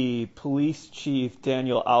the police chief,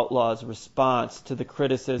 Daniel Outlaw's, response to the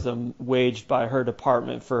criticism waged by her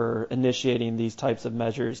department for initiating these types of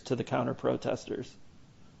measures to the counter-protesters?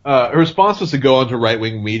 Her response was to go onto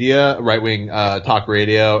right-wing media, right-wing talk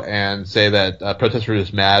radio, and say that protesters were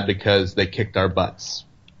just mad because they kicked our butts.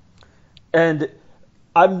 And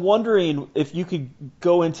I'm wondering if you could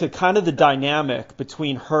go into kind of the dynamic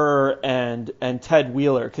between her and Ted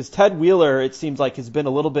Wheeler, because Ted Wheeler, it seems like, has been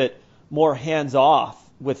a little bit more hands-off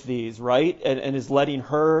with these, right? And is letting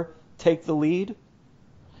her take the lead?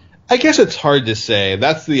 I guess it's hard to say.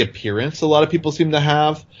 That's the appearance a lot of people seem to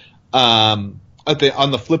have. On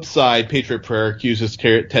the flip side, Patriot Prayer accuses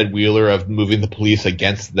Ted Wheeler of moving the police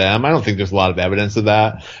against them. I don't think there's a lot of evidence of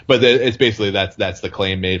that, but it's basically that's the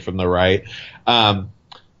claim made from the right.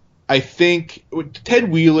 I think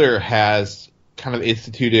Ted Wheeler has kind of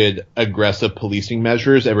instituted aggressive policing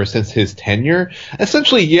measures ever since his tenure.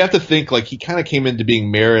 Essentially, you have to think he kind of came into being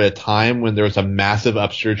mayor at a time when there was a massive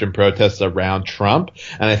upsurge in protests around Trump.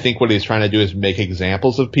 And I think what he's trying to do is make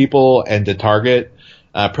examples of people and to target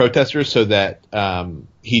protesters so that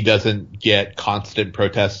he doesn't get constant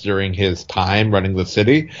protests during his time running the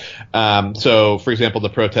city. So, for example, the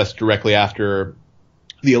protests directly after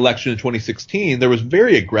the election in 2016, there was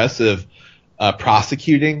very aggressive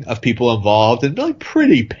prosecuting of people involved and really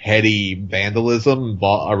pretty petty vandalism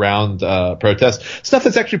around protests. Stuff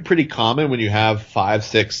that's actually pretty common when you have 5,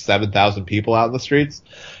 6, 7,000 people out in the streets.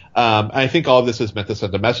 I think all of this is meant to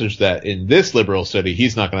send a message that in this liberal city,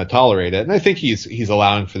 he's not going to tolerate it. And I think he's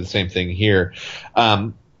allowing for the same thing here.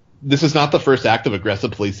 This is not the first act of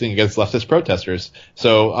aggressive policing against leftist protesters.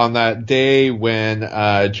 So on that day when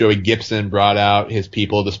Joey Gibson brought out his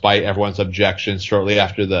people despite everyone's objections shortly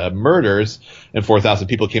after the murders and 4,000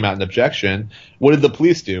 people came out in objection, what did the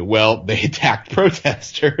police do? Well, they attacked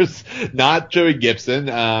protesters, not Joey Gibson,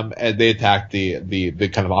 and they attacked the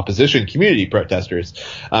kind of opposition community protesters.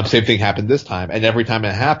 Same thing happened this time. And every time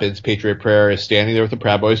it happens, Patriot Prayer is standing there with the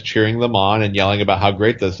Proud Boys cheering them on and yelling about how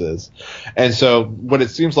great this is. And so what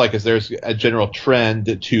it seems like is there's a general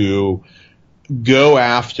trend to go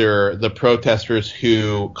after the protesters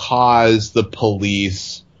who cause the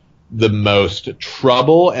police the most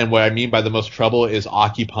trouble. And what I mean by the most trouble is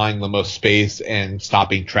occupying the most space and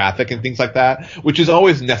stopping traffic and things like that, which is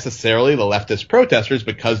always necessarily the leftist protesters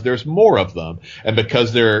because there's more of them and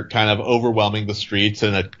because they're kind of overwhelming the streets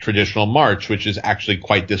in a traditional march, which is actually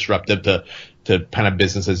quite disruptive to kind of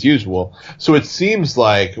business as usual. So it seems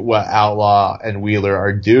like what Outlaw and Wheeler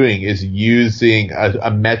are doing is using a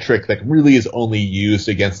metric that really is only used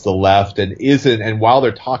against the left and while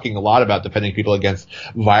they're talking a lot about defending people against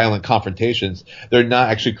violent confrontations, they're not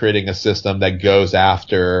actually creating a system that goes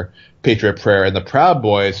after Patriot Prayer and the Proud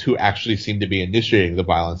Boys, who actually seem to be initiating the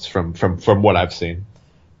violence from what I've seen.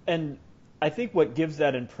 And I think what gives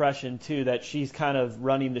that impression, too, that she's kind of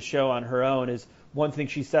running the show on her own is one thing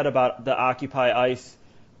she said about the Occupy ICE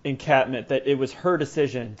encampment, that it was her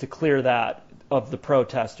decision to clear that of the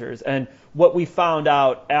protesters. And what we found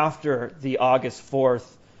out after the August 4th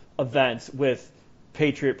events with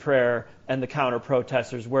Patriot Prayer and the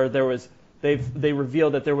counter-protesters, where they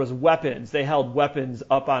revealed that there was weapons. They held weapons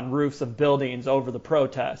up on roofs of buildings over the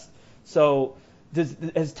protest. So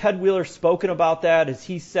has Ted Wheeler spoken about that? Has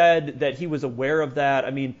he said that he was aware of that?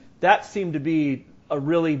 I mean, that seemed to be a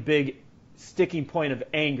really big sticking point of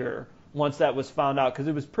anger once that was found out, because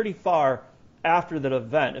it was pretty far after that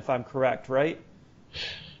event, if I'm correct, right?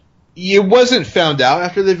 It wasn't found out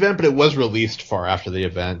after the event, but it was released far after the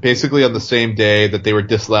event. Basically on the same day that they were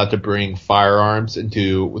disallowed to bring firearms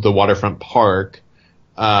into the waterfront park,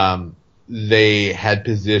 they had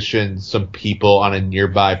positioned some people on a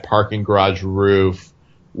nearby parking garage roof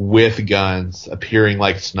with guns appearing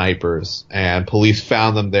like snipers, and police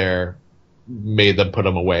found them there, made them put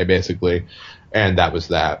them away basically, and that was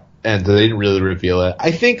that. And they didn't really reveal it.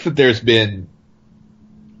 I think that there's been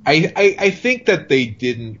I think that they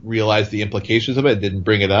didn't realize the implications of it, didn't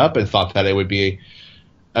bring it up, and thought that it would be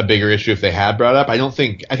a bigger issue if they had brought it up. I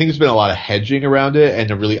think there's been a lot of hedging around it and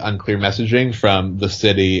a really unclear messaging from the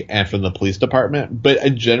city and from the police department. But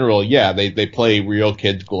in general, yeah, they play real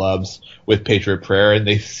kids' gloves with Patriot Prayer, and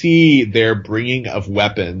they see their bringing of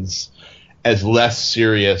weapons as less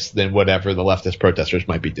serious than whatever the leftist protesters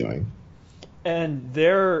might be doing. And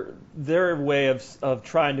their way of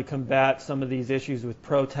trying to combat some of these issues with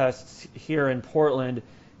protests here in Portland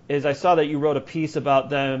is, I saw that you wrote a piece about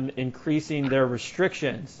them increasing their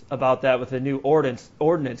restrictions about that with a new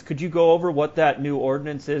ordinance. Could you go over what that new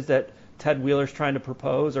ordinance is that Ted Wheeler's trying to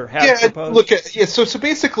propose or has proposed? So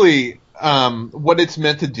basically, what it's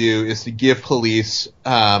meant to do is to give police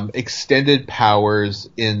extended powers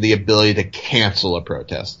in the ability to cancel a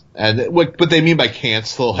protest. And what they mean by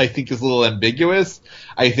cancel, I think, is a little ambiguous.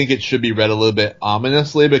 I think it should be read a little bit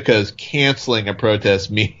ominously, because canceling a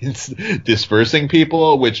protest means dispersing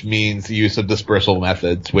people, which means use of dispersal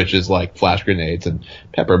methods, which is like flash grenades and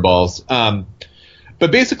pepper balls. But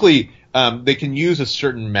basically, they can use a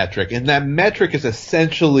certain metric, and that metric is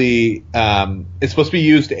essentially it's supposed to be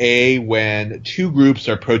used when two groups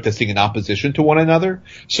are protesting in opposition to one another.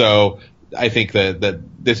 So I think that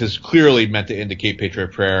this is clearly meant to indicate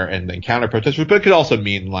Patriot Prayer and then counter protesters, but it could also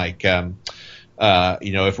mean like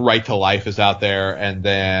if Right to Life is out there and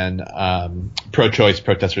then pro-choice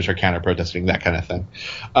protesters are counter-protesting, that kind of thing.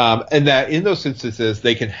 And that in those instances,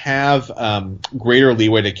 they can have greater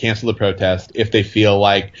leeway to cancel the protest if they feel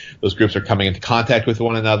like those groups are coming into contact with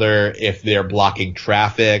one another, if they're blocking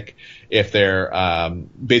traffic, if they're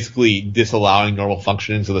basically disallowing normal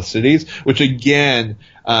functionings of the cities, which again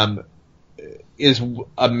is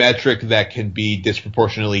a metric that can be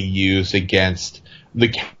disproportionately used against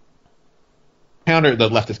the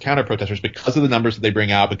leftist counter protesters because of the numbers that they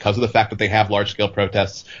bring out, because of the fact that they have large scale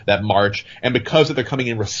protests that march, and because that they're coming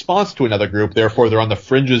in response to another group. Therefore, they're on the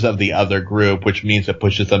fringes of the other group, which means it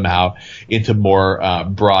pushes them out into more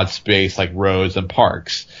broad space like roads and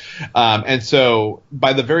parks. And so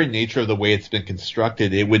by the very nature of the way it's been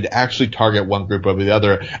constructed, it would actually target one group over the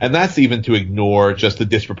other. And that's even to ignore just the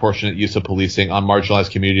disproportionate use of policing on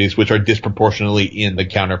marginalized communities, which are disproportionately in the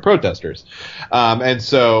counter protesters. And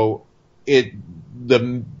so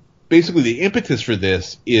basically the impetus for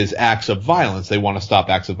this is acts of violence. They want to stop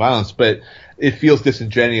acts of violence, but it feels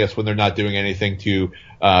disingenuous when they're not doing anything to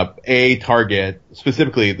target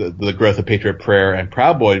specifically the growth of Patriot Prayer and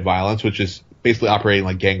Proud Boy violence, which is basically operating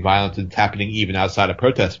like gang violence and it's happening even outside of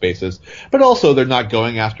protest spaces. But also they're not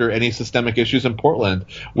going after any systemic issues in Portland,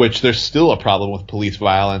 which there's still a problem with police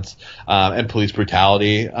violence and police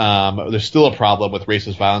brutality. There's still a problem with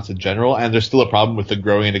racist violence in general, and there's still a problem with the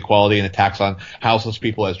growing inequality and attacks on houseless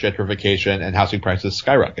people as gentrification and housing prices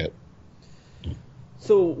skyrocket.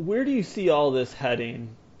 So where do you see all this heading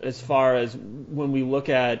as far as when we look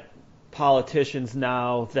at politicians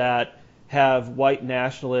now that have white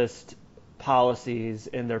nationalist policies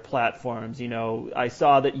in their platforms? I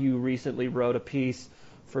saw that you recently wrote a piece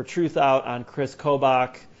for Truth Out on Chris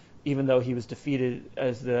Kobach, even though he was defeated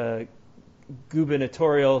as the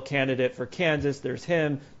gubernatorial candidate for Kansas. There's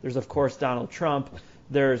him. There's, of course, Donald Trump.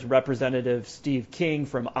 There's Representative Steve King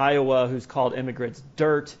from Iowa, who's called immigrants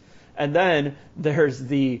dirt. And then there's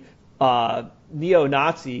the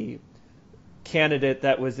neo-Nazi candidate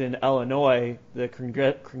that was in Illinois, the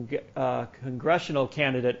congressional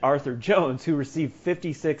candidate Arthur Jones, who received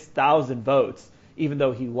 56,000 votes, even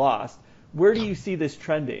though he lost. Where do you see this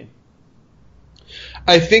trending?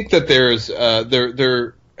 I think that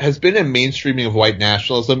there has been a mainstreaming of white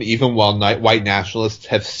nationalism, even while white nationalists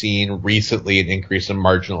have seen recently an increase in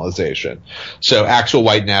marginalization. So actual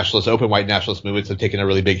white nationalists, open white nationalist movements have taken a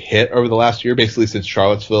really big hit over the last year, basically since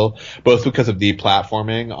Charlottesville, both because of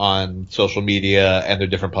deplatforming on social media and their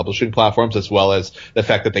different publishing platforms, as well as the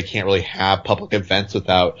fact that they can't really have public events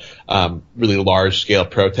without really large-scale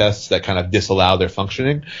protests that kind of disallow their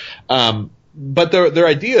functioning. But their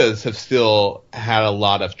ideas have still had a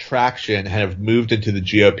lot of traction and have moved into the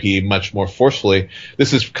GOP much more forcefully.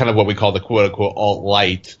 This is kind of what we call the quote-unquote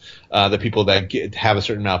alt-right, the people that have a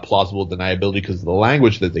certain amount of plausible deniability because of the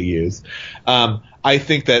language that they use. I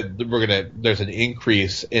think that there's an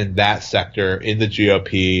increase in that sector in the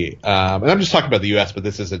GOP, and I'm just talking about the U.S., but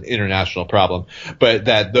this is an international problem, but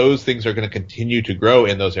that those things are going to continue to grow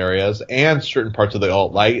in those areas, and certain parts of the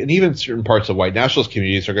alt-right and even certain parts of white nationalist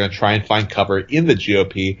communities are going to try and find cover in the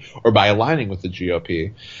GOP or by aligning with the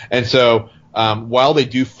GOP. And so while they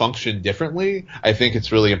do function differently, I think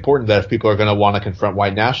it's really important that if people are going to want to confront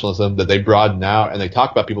white nationalism, that they broaden out and they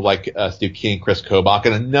talk about people like Steve King, Chris Kobach,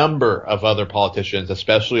 and a number of other politicians,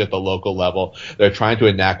 especially at the local level, that are trying to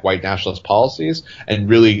enact white nationalist policies and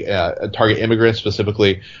really target immigrants,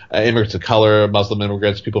 specifically immigrants of color, Muslim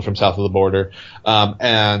immigrants, people from south of the border,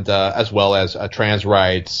 and as well as trans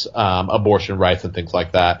rights, abortion rights, and things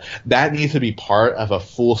like that. That needs to be part of a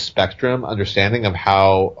full spectrum understanding of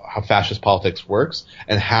how fascist politics politics works,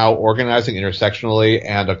 and how organizing intersectionally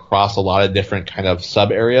and across a lot of different kind of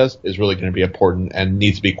sub areas is really going to be important and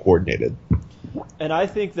needs to be coordinated. And I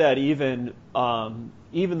think that even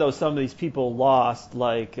though some of these people lost,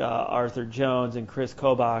 like Arthur Jones and Chris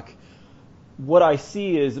Kobach, what I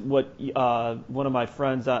see is what one of my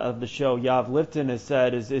friends of the show, Yav Lifton, has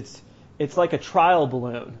said is it's like a trial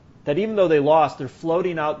balloon. That even though they lost, they're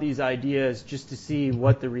floating out these ideas just to see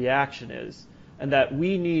what the reaction is, and that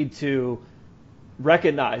we need to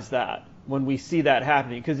recognize that when we see that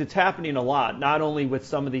happening, because it's happening a lot, not only with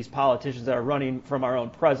some of these politicians that are running from our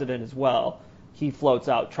own president as well. He floats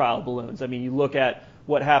out trial balloons. I mean, you look at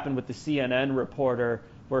what happened with the CNN reporter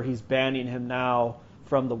where he's banning him now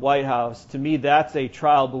from the White House. To me, that's a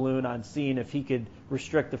trial balloon on seeing if he could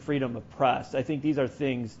restrict the freedom of press. I think these are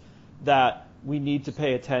things that we need to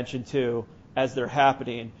pay attention to as they're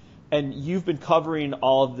happening. And you've been covering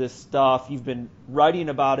all of this stuff. You've been writing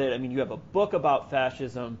about it. I mean, you have a book about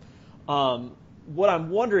fascism. What I'm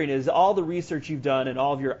wondering is all the research you've done and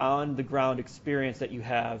all of your on-the-ground experience that you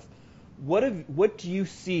have, what do you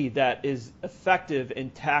see that is effective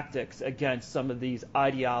in tactics against some of these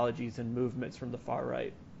ideologies and movements from the far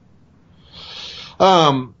right?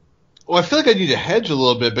 Well, I feel like I need to hedge a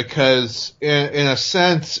little bit because, in a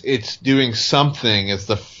sense, it's doing something is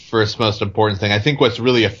the first most important thing. I think what's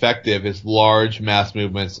really effective is large mass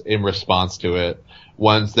movements in response to it,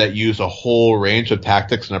 ones that use a whole range of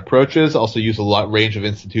tactics and approaches, also use a range of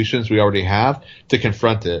institutions we already have to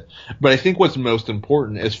confront it. But I think what's most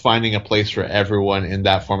important is finding a place for everyone in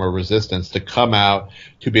that form of resistance to come out,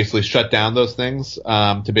 to basically shut down those things,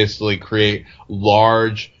 to basically create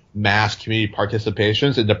large mass community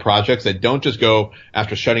participations into projects that don't just go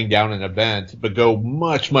after shutting down an event, but go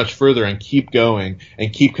much, much further and keep going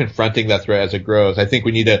and keep confronting that threat as it grows. I think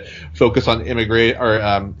we need to focus on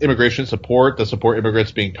immigration support, to support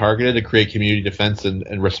immigrants being targeted, to create community defense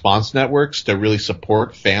and response networks to really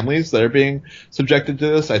support families that are being subjected to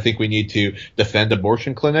this. I think we need to defend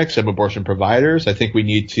abortion clinics and abortion providers. I think we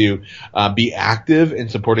need to be active in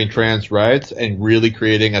supporting trans rights and really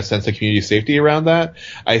creating a sense of community safety around that.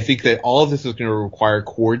 I think that all of this is going to require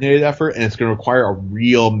coordinated effort, and it's going to require a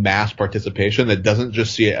real mass participation that doesn't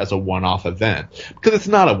just see it as a one-off event, because it's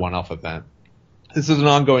not a one-off event. This is an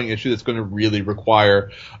ongoing issue that's going to really require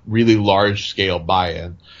really large-scale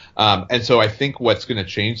buy-in. And so I think what's going to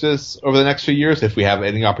change this over the next few years, if we have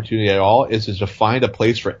any opportunity at all, is to find a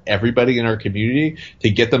place for everybody in our community to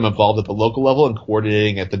get them involved at the local level and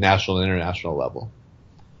coordinating at the national and international level.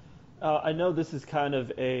 I know this is kind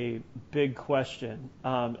of a big question,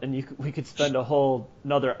 and we could spend a whole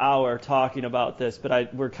another hour talking about this,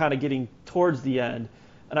 but we're kind of getting towards the end,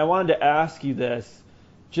 and I wanted to ask you this,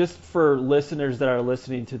 just for listeners that are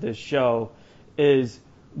listening to this show, is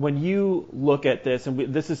when you look at this,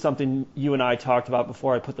 and this is something you and I talked about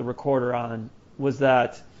before I put the recorder on, was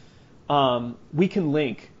that we can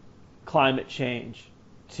link climate change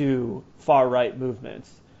to far-right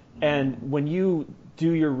movements. And when you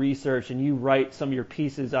do your research and you write some of your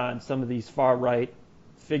pieces on some of these far-right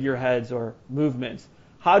figureheads or movements,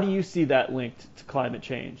 how do you see that linked to climate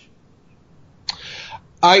change?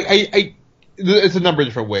 It's a number of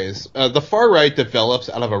different ways. The far right develops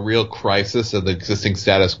out of a real crisis of the existing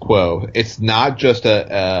status quo. It's not just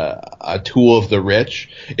a tool of the rich.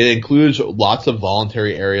 It includes lots of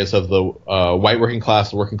voluntary areas of the white working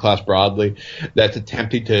class, the working class broadly, that's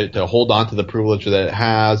attempting to hold on to the privilege that it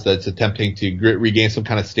has, that's attempting to regain some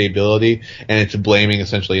kind of stability, and it's blaming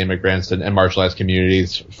essentially immigrants and marginalized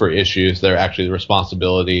communities for issues that are actually the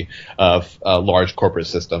responsibility of large corporate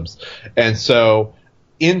systems. And so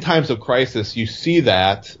in times of crisis, you see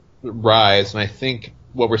that rise, and I think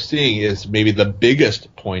what we're seeing is maybe the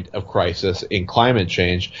biggest point of crisis in climate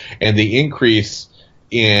change and the increase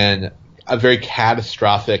in a very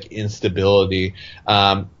catastrophic instability.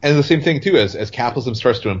 And the same thing, too, as capitalism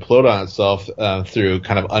starts to implode on itself through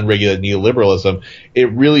kind of unregulated neoliberalism,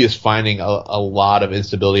 it really is finding a lot of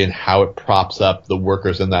instability in how it props up the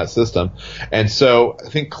workers in that system. And so I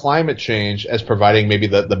think climate change, as providing maybe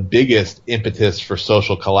the biggest impetus for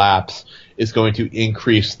social collapse, is going to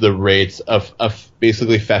increase the rates of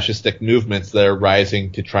basically fascistic movements that are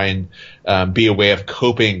rising to try and be a way of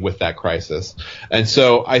coping with that crisis. And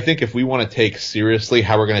so I think if we want to take seriously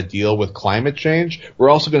how we're going to deal with climate change, we're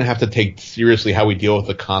also going to have to take seriously how we deal with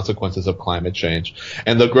the consequences of climate change.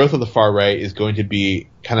 And the growth of the far right is going to be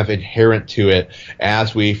kind of inherent to it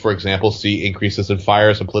as we, for example, see increases in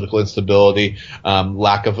fires and political instability,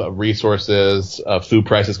 lack of resources, food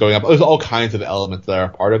prices going up. There's all kinds of elements that are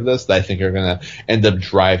part of this that I think are going to end up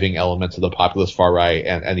driving elements of the populist far right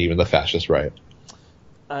and even the fascist right.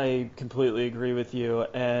 I completely agree with you.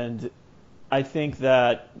 And I think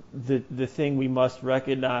that the thing we must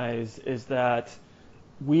recognize is that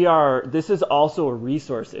this is also a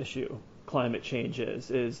resource issue. Climate change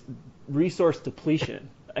is resource depletion.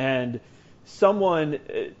 And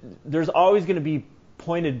there's always going to be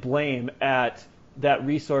pointed blame at that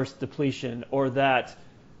resource depletion or that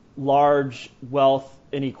large wealth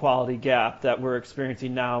inequality gap that we're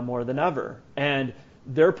experiencing now more than ever. And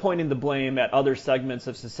they're pointing the blame at other segments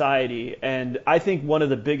of society. And I think one of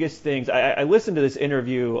the biggest things, I listened to this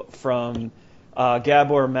interview from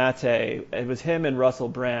Gabor Mate. It was him and Russell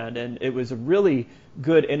Brand, and it was a really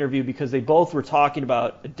good interview because they both were talking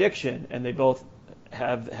about addiction, and they both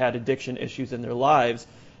have had addiction issues in their lives.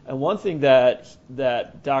 And one thing that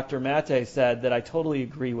Dr. Mate said that I totally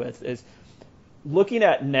agree with is looking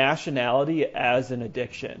at nationality as an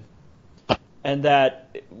addiction, and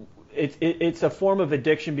that it's a form of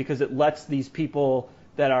addiction because it lets these people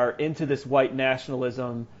that are into this white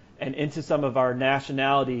nationalism and into some of our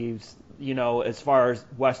nationalities, as far as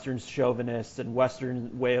Western chauvinists and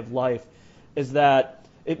Western way of life, is that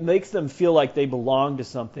it makes them feel like they belong to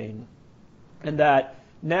something. And that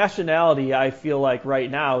nationality, I feel like right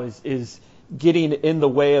now, is getting in the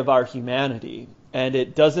way of our humanity. And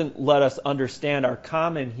it doesn't let us understand our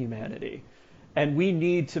common humanity. And we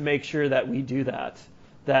need to make sure that we do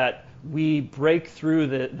that we break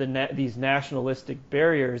through these nationalistic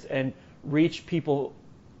barriers and reach people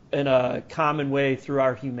in a common way through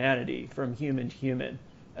our humanity, from human to human.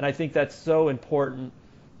 And I think that's so important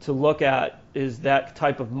to look at, is that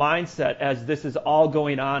type of mindset as this is all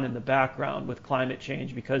going on in the background with climate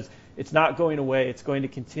change, because it's not going away. It's going to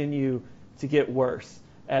continue to get worse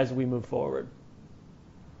as we move forward.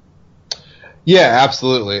 Yeah,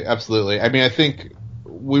 absolutely. Absolutely. I mean, I think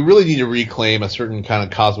we really need to reclaim a certain kind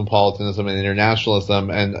of cosmopolitanism and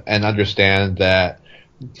internationalism and understand that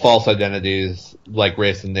false identities like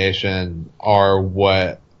race and nation are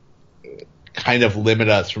what kind of limit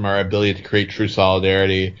us from our ability to create true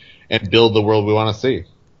solidarity and build the world we want to see.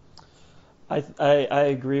 I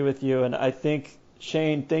agree with you, and I think,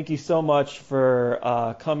 Shane, thank you so much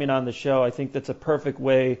for coming on the show. I think that's a perfect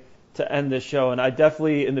way to end this show, and I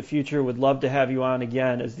definitely in the future would love to have you on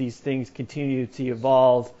again as these things continue to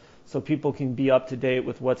evolve so people can be up to date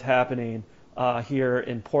with what's happening here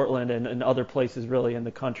in Portland and other places really in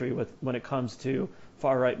the country when it comes to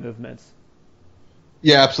far-right movements.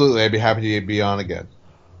 Yeah, absolutely. I'd be happy to be on again.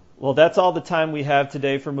 Well, that's all the time we have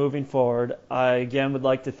today for Moving Forward. I again would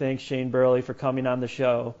like to thank Shane Burley for coming on the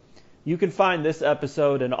show. You can find this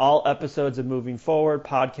episode and all episodes of Moving Forward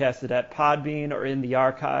podcasted at Podbean or in the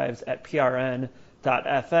archives at prn.fm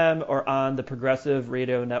or on the Progressive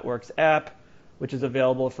Radio Network's app, which is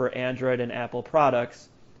available for Android and Apple products.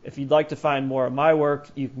 If you'd like to find more of my work,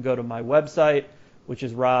 you can go to my website, which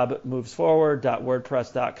is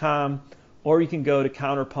robmovesforward.wordpress.com, or you can go to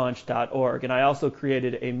counterpunch.org. And I also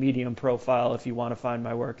created a Medium profile if you want to find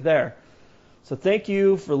my work there. So thank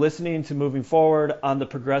you for listening to Moving Forward on the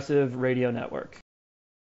Progressive Radio Network.